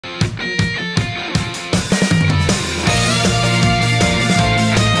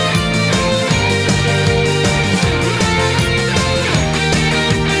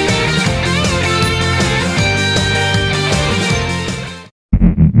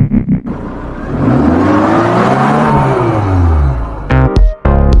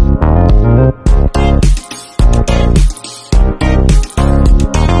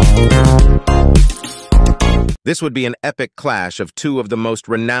This would be an epic clash of two of the most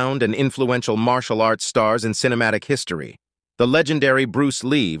renowned and influential martial arts stars in cinematic history, the legendary Bruce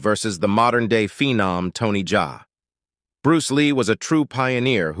Lee versus the modern-day phenom Tony Jaa. Bruce Lee was a true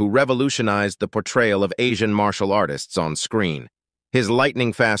pioneer who revolutionized the portrayal of Asian martial artists on screen. His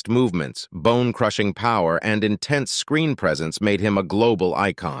lightning-fast movements, bone-crushing power, and intense screen presence made him a global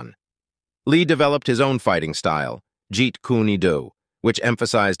icon. Lee developed his own fighting style, Jeet Kune Do, which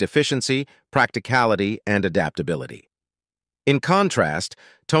emphasized efficiency, practicality, and adaptability. In contrast,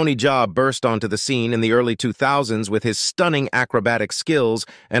 Tony Jaa burst onto the scene in the early 2000s with his stunning acrobatic skills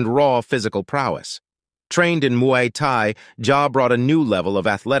and raw physical prowess. Trained in Muay Thai, Jaa brought a new level of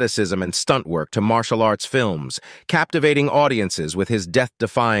athleticism and stunt work to martial arts films, captivating audiences with his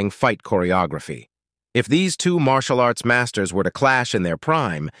death-defying fight choreography. If these two martial arts masters were to clash in their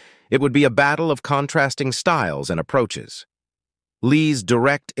prime, it would be a battle of contrasting styles and approaches. Lee's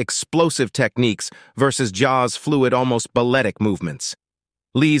direct, explosive techniques versus Jaa's fluid, almost balletic movements.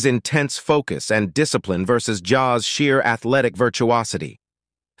 Lee's intense focus and discipline versus Jaa's sheer athletic virtuosity.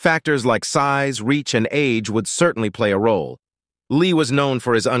 Factors like size, reach, and age would certainly play a role. Lee was known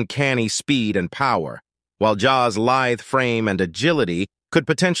for his uncanny speed and power, while Jaa's lithe frame and agility could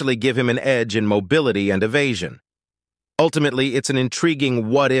potentially give him an edge in mobility and evasion. Ultimately, it's an intriguing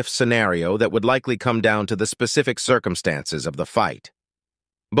what-if scenario that would likely come down to the specific circumstances of the fight.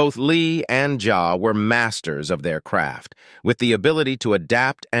 Both Lee and Jaa were masters of their craft, with the ability to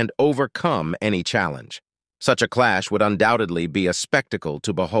adapt and overcome any challenge. Such a clash would undoubtedly be a spectacle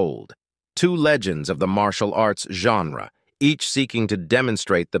to behold. Two legends of the martial arts genre, each seeking to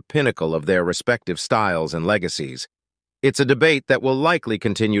demonstrate the pinnacle of their respective styles and legacies. It's a debate that will likely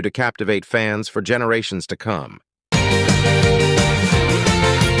continue to captivate fans for generations to come.